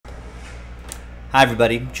Hi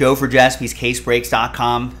everybody, Joe for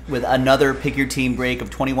JaspysCaseBreaks.com with another Pick Your Team break of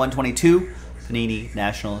 21-22 Panini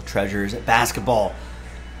National Treasures Basketball.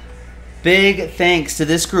 Big thanks to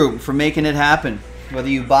this group for making it happen. Whether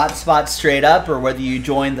you bought spots straight up or whether you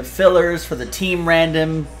joined the fillers for the team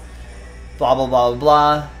random, blah, blah, blah,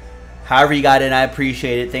 blah. However you got in, I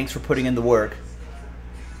appreciate it. Thanks for putting in the work.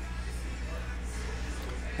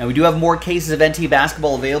 Now, we do have more cases of NT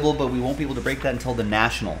basketball available, but we won't be able to break that until the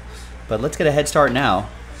National. But let's get a head start now.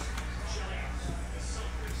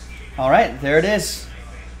 All right, there it is.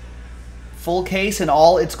 Full case in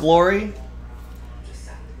all its glory.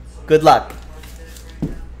 Good luck.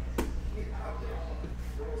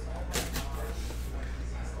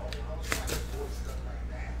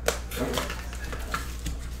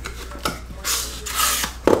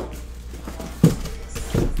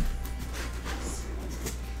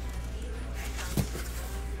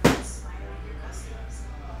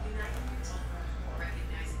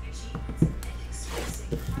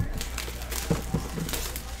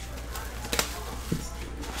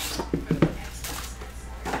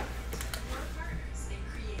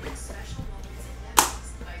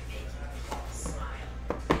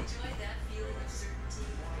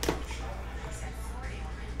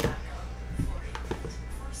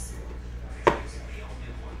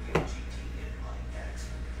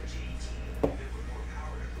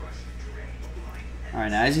 All right,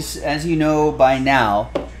 now as you know by now,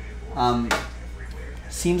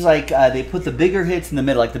 seems like they put the bigger hits in the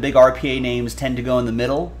middle, like the big RPA names tend to go in the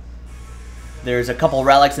middle. There's a couple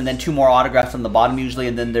relics and then two more autographs on the bottom usually,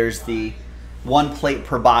 and then there's the one plate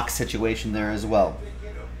per box situation there as well.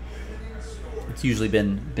 It's usually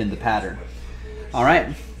been the pattern. All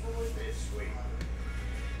right.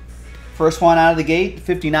 First one out of the gate,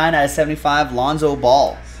 59 out of 75, Lonzo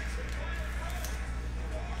Ball.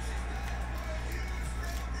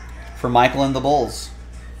 For Michael and the Bulls.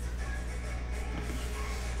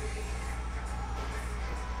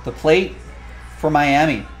 The plate for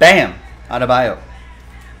Miami. Bam! Adebayo.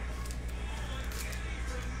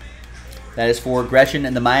 That is for Gretchen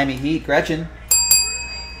and the Miami Heat. Gretchen,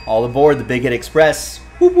 all aboard the Big Hit Express.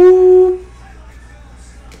 Whoop, whoop.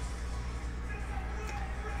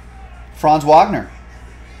 Franz Wagner.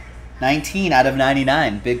 19 out of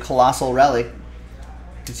 99. Big colossal relic.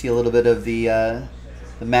 You can see a little bit of the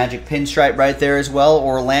Magic pinstripe right there as well.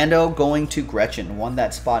 Orlando going to Gretchen. Won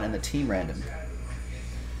that spot in the team random.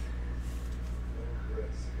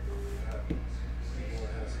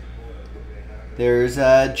 There's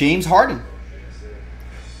James Harden.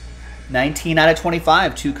 19 out of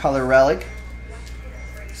 25. Two-color relic.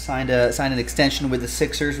 Signed an extension with the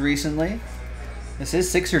Sixers recently. This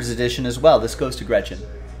is Sixers edition as well. This goes to Gretchen.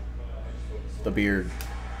 The beard.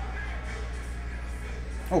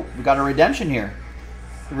 Oh, we got a redemption here.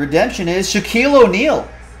 The redemption is Shaquille O'Neal.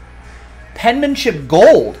 Penmanship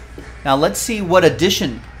gold. Now let's see what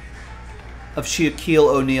edition of Shaquille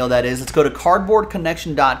O'Neal that is. Let's go to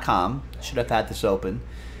cardboardconnection.com. Should have had this open.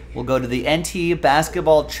 We'll go to the NT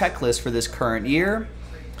basketball checklist for this current year.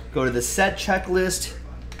 Go to the set checklist.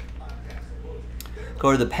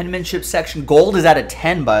 Go to the penmanship section. Gold is at a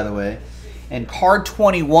 10, by the way. And card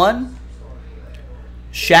 21,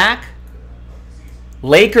 Shaq,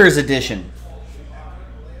 Lakers edition.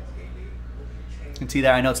 You can see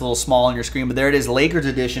that. I know it's a little small on your screen, but there it is, Lakers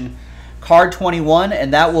edition, card 21,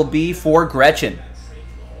 and that will be for Gretchen.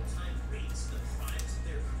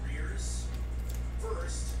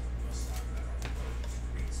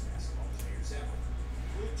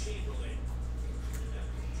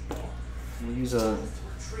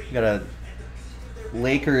 We got a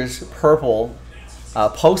Lakers purple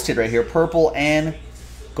posted right here, purple and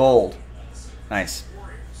gold. Nice.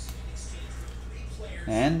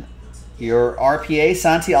 And your RPA,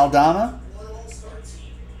 Santi Aldama.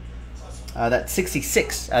 That's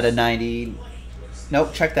 66 out of 90.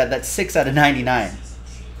 Nope, check that. That's 6 out of 99.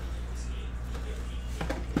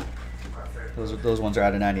 Those ones are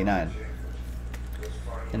out of 99.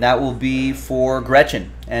 And that will be for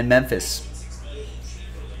Gretchen and Memphis.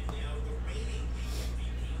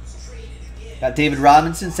 Got David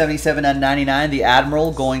Robinson, 77 out of 99. The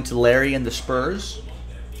Admiral going to Larry and the Spurs.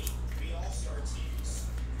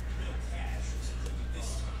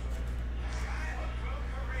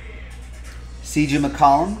 CJ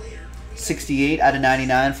McCollum, 68 out of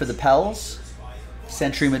 99 for the Pels.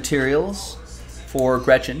 Century Materials for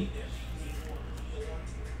Gretchen.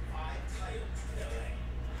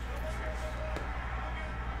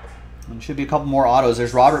 And should be a couple more autos.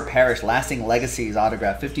 There's Robert Parrish, Lasting Legacies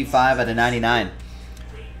autograph, 55 out of 99.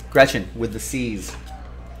 Gretchen with the C's.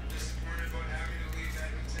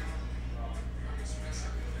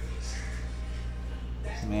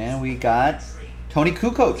 And we got Tony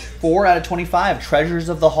Kukoc, 4 out of 25. Treasures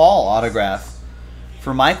of the Hall autograph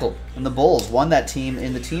for Michael and the Bulls. Won that team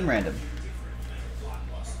in the team random.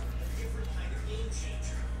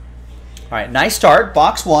 All right, nice start.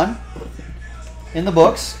 Box 1 in the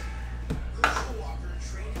books.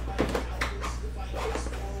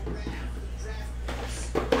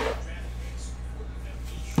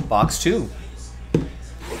 Box 2.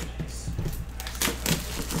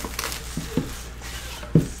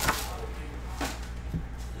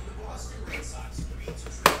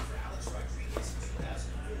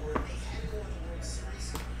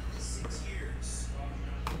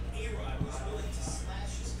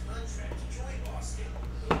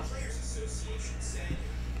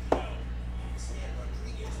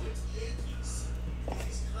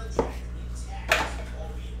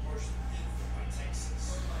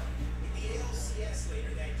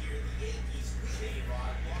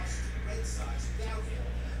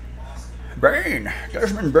 Bain,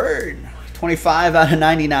 Desmond Bain, 25 out of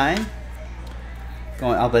 99.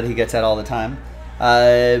 I'll bet he gets that all the time.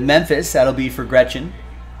 Memphis, that'll be for Gretchen.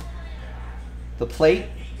 The plate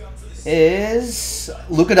is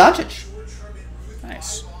Luka Doncic.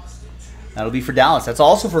 Nice. That'll be for Dallas. That's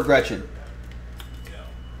also for Gretchen.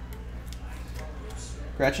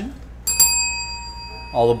 Gretchen.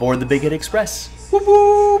 All aboard the Big Hit Express. Whoop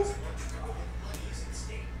whoop.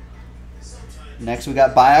 Next, we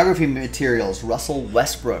got biography materials. Russell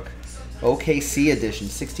Westbrook, OKC edition,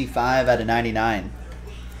 65 out of 99.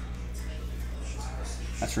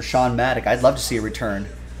 That's for Sean Maddock. I'd love to see a return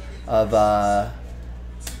of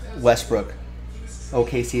Westbrook,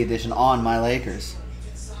 OKC edition on my Lakers.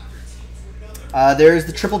 There's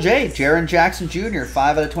the Triple J, Jaren Jackson Jr.,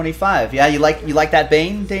 5 out of 25. Yeah, you like that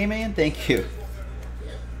Bane, Damian? Thank you.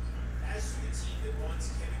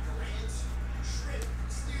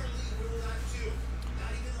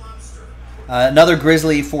 Another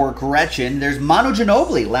Grizzly for Gretchen. There's Manu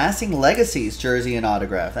Ginobili, Lasting Legacies jersey and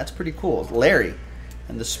autograph. That's pretty cool. Larry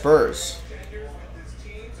and the Spurs.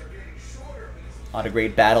 A lot of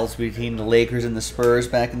great battles between the Lakers and the Spurs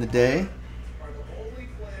back in the day.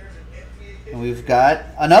 And we've got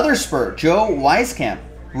another Spur, Joe Wieskamp,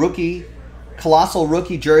 rookie, colossal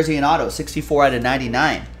rookie jersey and auto, 64 out of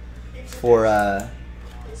 99 for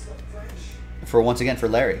once again for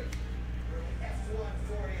Larry.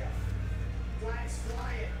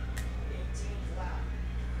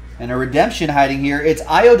 And a redemption hiding here. It's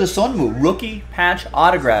Ayo Dosunmu, rookie patch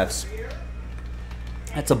autographs.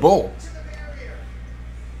 That's a Bull.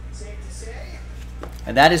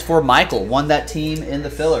 And that is for Michael. Won that team in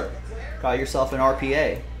the filler. Got yourself an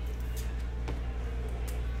RPA.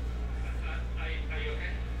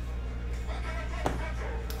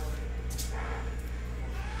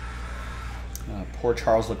 Poor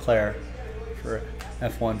Charles Leclerc for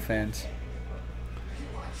F1 fans.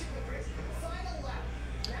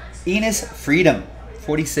 Enos Freedom,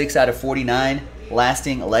 46 out of 49,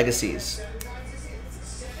 Lasting Legacies.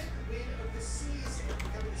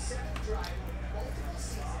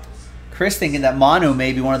 Chris thinking that Manu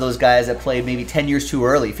may be one of those guys that played maybe 10 years too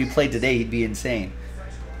early. If he played today, he'd be insane.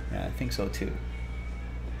 Yeah, I think so too.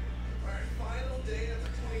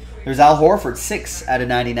 There's Al Horford, 6 out of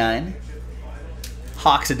 99.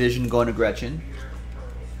 Hawks edition going to Gretchen.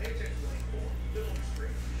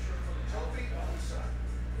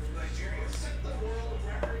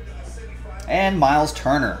 And Miles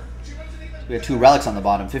Turner. So we have 2 relics on the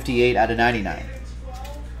bottom, 58 out of 99.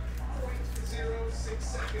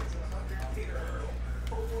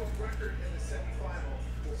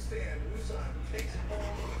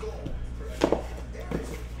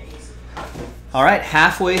 All right,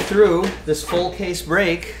 halfway through this full case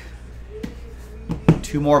break.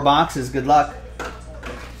 2 more boxes. Good luck.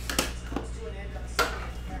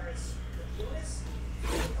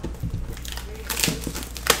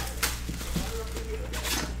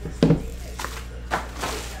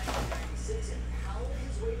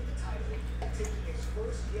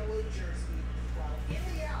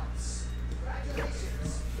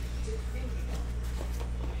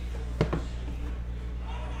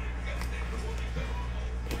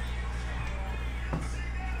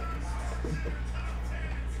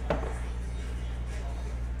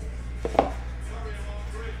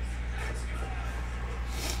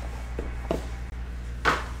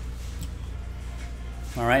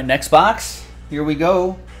 All right, next box. Here we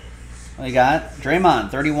go. We got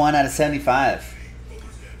Draymond, 31 out of 75.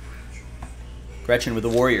 Gretchen with the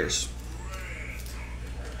Warriors.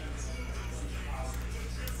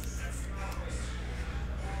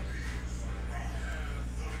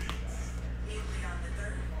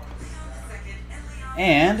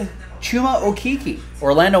 And Chuma Okeke,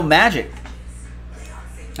 Orlando Magic.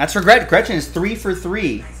 That's for Gretchen. Gretchen is 3 for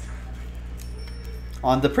 3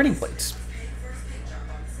 on the printing plates.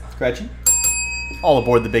 Gretchen. All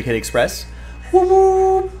aboard the Big Hit Express. Woo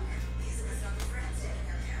woo!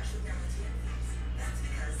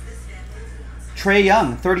 Trae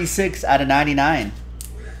Young, 36 out of 99.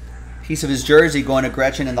 Piece of his jersey going to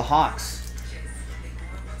Gretchen and the Hawks.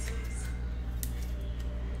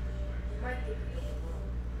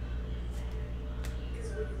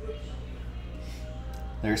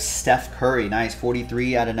 There's Steph Curry. Nice.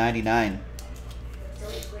 43 out of 99.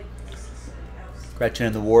 Gretchen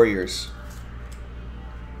and the Warriors.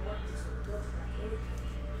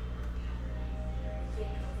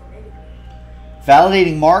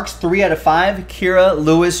 Validating marks. 3 out of 5. Kira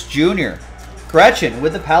Lewis Jr. Gretchen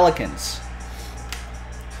with the Pelicans.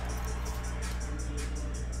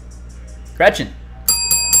 Gretchen.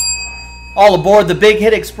 All aboard the Big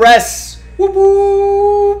Hit Express. Whoop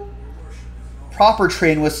whoop. Proper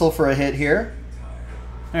train whistle for a hit here.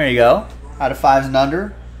 There you go. Out of 5s and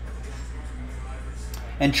under.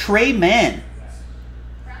 And Trey Mann.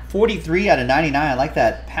 43 out of 99. I like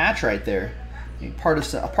that patch right there. Part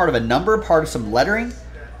of a number, part of some lettering.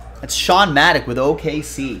 That's Sean Maddock with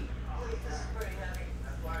OKC.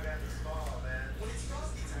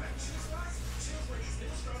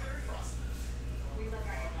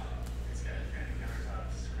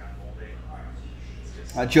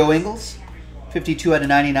 Joe Ingles. 52 out of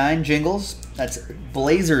 99, Jingles. That's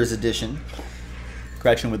Blazers edition.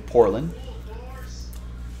 Gretchen with Portland.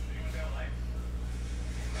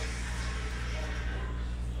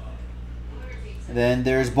 And then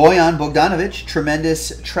there's Bojan Bogdanovic,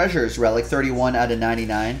 Tremendous Treasures relic, 31 out of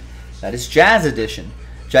 99. That is Jazz edition.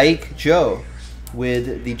 Jaik Joe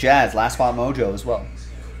with the Jazz, Last Spot Mojo as well.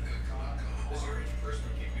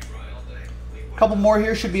 Couple more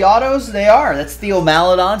here should be autos. They are. That's Theo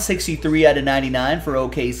Maledon, 63 out of 99 for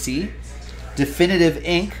OKC. Definitive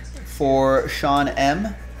ink for Sean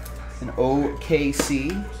M. in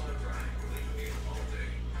OKC.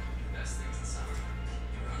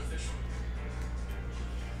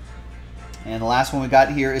 And the last one we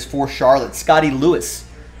got here is for Charlotte. Scotty Lewis,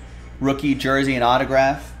 rookie jersey and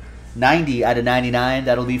autograph. 90 out of 99.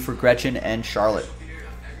 That'll be for Gretchen and Charlotte.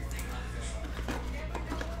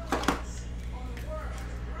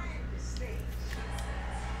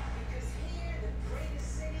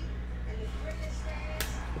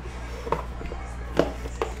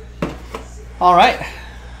 All right.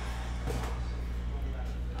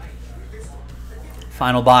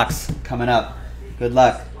 Final box coming up. Good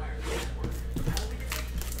luck.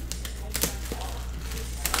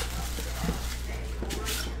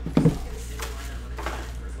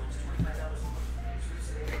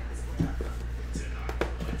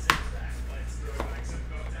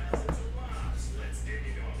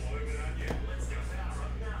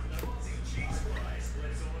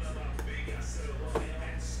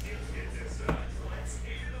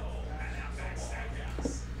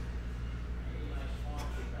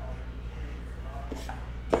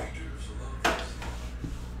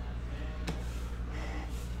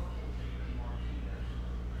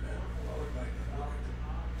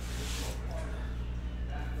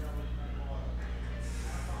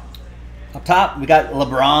 Up top, we got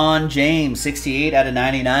LeBron James, 68 out of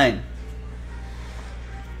 99.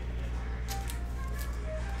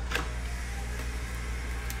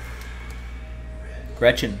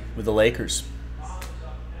 Gretchen with the Lakers.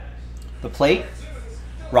 The plate,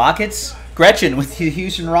 Rockets. Gretchen with the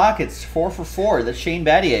Houston Rockets, 4 for 4. That's Shane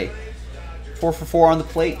Battier. 4 for 4 on the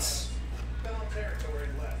plates.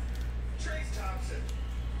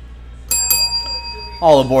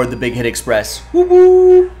 All aboard the Big Hit Express. Woo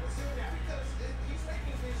woo!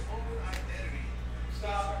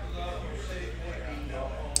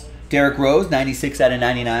 Derrick Rose, 96 out of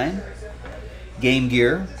 99. Game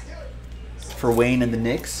gear for Wayne and the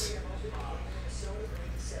Knicks.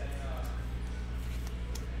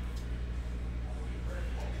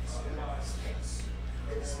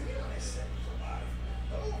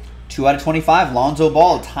 Two out of 25, Lonzo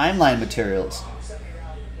Ball, timeline materials.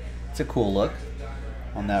 It's a cool look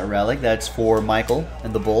on that relic. That's for Michael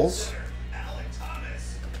and the Bulls.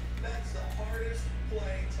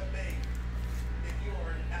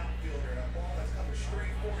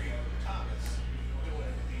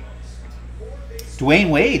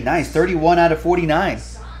 Dwayne Wade, nice, 31 out of 49.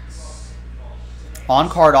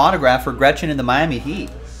 On-card autograph for Gretchen in the Miami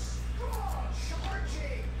Heat.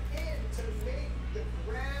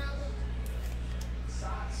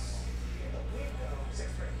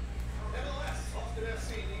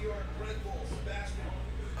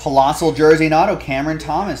 Colossal jersey and auto, Cameron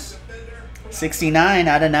Thomas. 69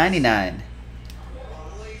 out of 99.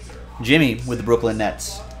 Jimmy with the Brooklyn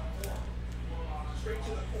Nets.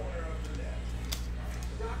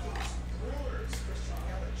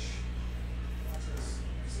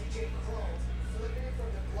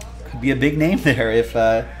 Could be a big name there if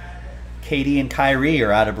Katie and Kyrie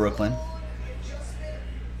are out of Brooklyn.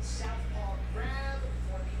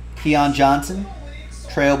 Keon Johnson,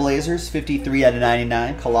 Trailblazers, 53 out of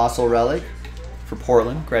 99. Colossal relic for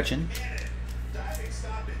Portland, Gretchen.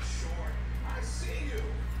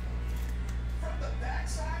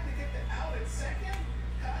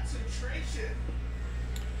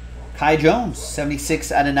 Kai Jones,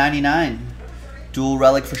 76 out of 99. Dual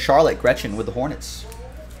relic for Charlotte, Gretchen with the Hornets.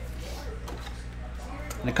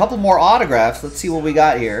 And a couple more autographs. Let's see what we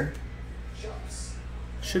got here.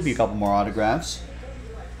 Should be a couple more autographs.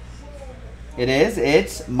 It is.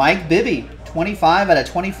 It's Mike Bibby, 25 out of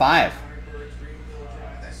 25.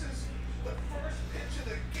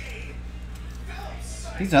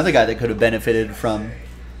 He's another guy that could have benefited from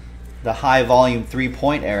the high volume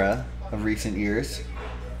 3-point era of recent years.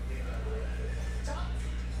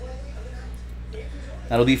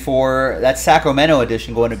 That'll be for that Sacramento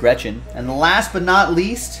edition going to Gretchen. And last but not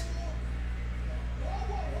least,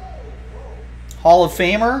 Hall of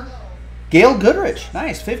Famer, Gail Goodrich.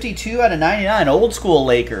 Nice, 52 out of 99. Old school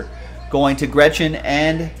Laker going to Gretchen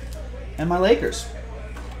and my Lakers.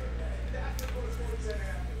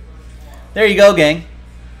 There you go, gang.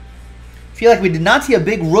 Feel like we did not see a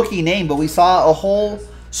big rookie name, but we saw a whole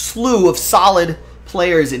slew of solid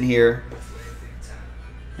players in here.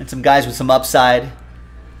 And some guys with some upside.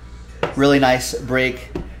 Really nice break.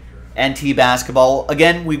 NT basketball.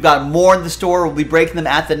 Again, we've got more in the store. We'll be breaking them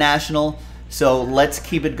at the National. So let's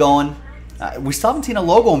keep it going. We still haven't seen a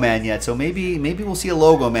logo man yet, so maybe we'll see a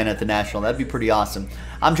logo man at the National. That'd be pretty awesome.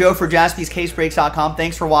 I'm Joe for JaspysCaseBreaks.com.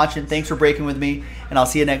 Thanks for watching. Thanks for breaking with me. And I'll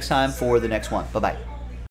see you next time for the next one. Bye-bye.